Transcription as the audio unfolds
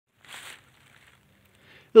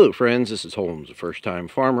Hello friends, this is Holmes, a first-time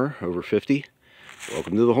farmer, over 50.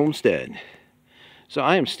 Welcome to the homestead. So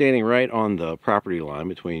I am standing right on the property line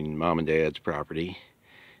between Mom and Dad's property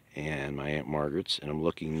and my Aunt Margaret's, and I'm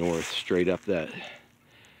looking north straight up that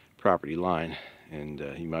property line, and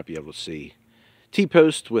you might be able to see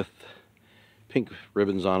T-posts with pink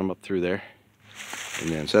ribbons on them up through there. And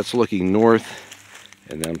then so that's looking north,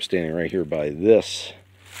 and then I'm standing right here by this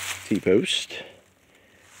T-post,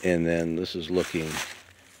 and then this is looking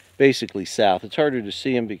basically south. It's harder to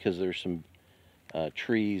see them because there's some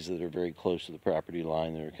trees that are very close to the property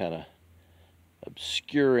line that are kind of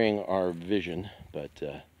obscuring our vision, but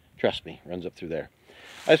trust me, runs up through there.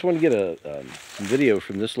 I just want to get some video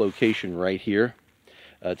from this location right here.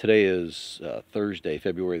 Today is Thursday,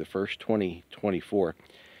 February the 1st, 2024,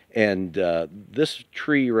 and this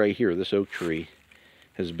tree right here, this oak tree,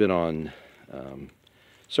 has been on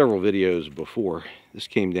several videos before. This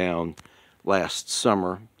came down last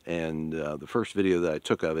summer, and the first video that I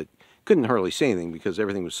took of it, couldn't hardly see anything because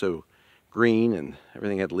everything was so green and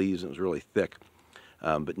everything had leaves and it was really thick.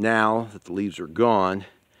 But now that the leaves are gone,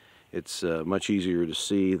 it's much easier to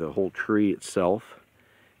see the whole tree itself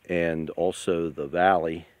and also the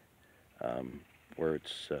valley where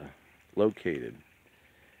it's located.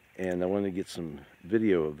 And I wanted to get some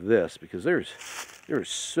video of this because there's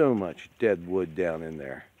so much dead wood down in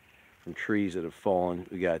there from trees that have fallen.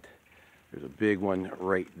 There's a big one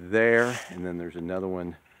right there, and then there's another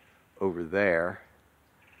one over there,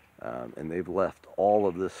 and they've left all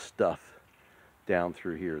of this stuff down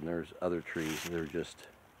through here, and there's other trees.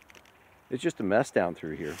 It's just a mess down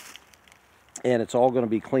through here, and it's all going to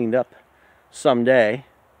be cleaned up someday,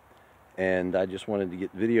 and I just wanted to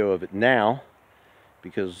get video of it now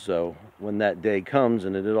because when that day comes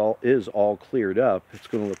and it is all cleared up, it's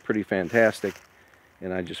going to look pretty fantastic,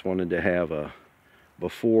 and I just wanted to have a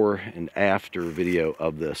before and after video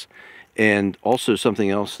of this. And also something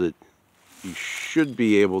else that you should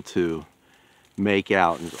be able to make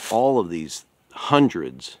out is all of these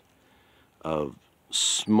hundreds of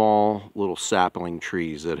small little sapling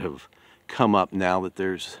trees that have come up now that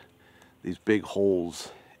there's these big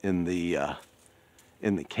holes in the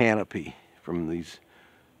canopy from these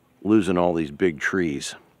losing all these big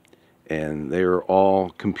trees, and they're all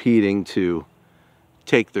competing to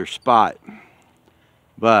take their spot.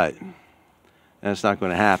 But that's not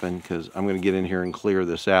going to happen because I'm going to get in here and clear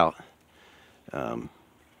this out.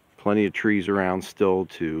 Plenty of trees around still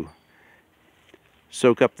to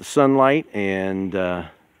soak up the sunlight, and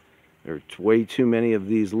there's way too many of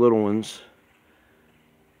these little ones.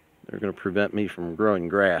 They're going to prevent me from growing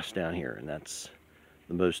grass down here, and that's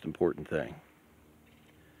the most important thing.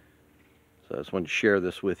 So I just wanted to share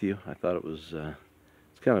this with you. I thought it's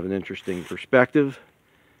kind of an interesting perspective,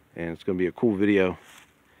 and it's going to be a cool video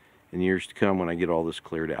in years to come when I get all this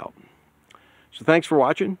cleared out. So thanks for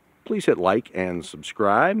watching. Please hit like and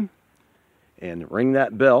subscribe and ring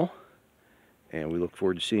that bell, and we look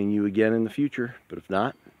forward to seeing you again in the future. But if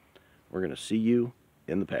not, we're going to see you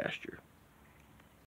in the pasture.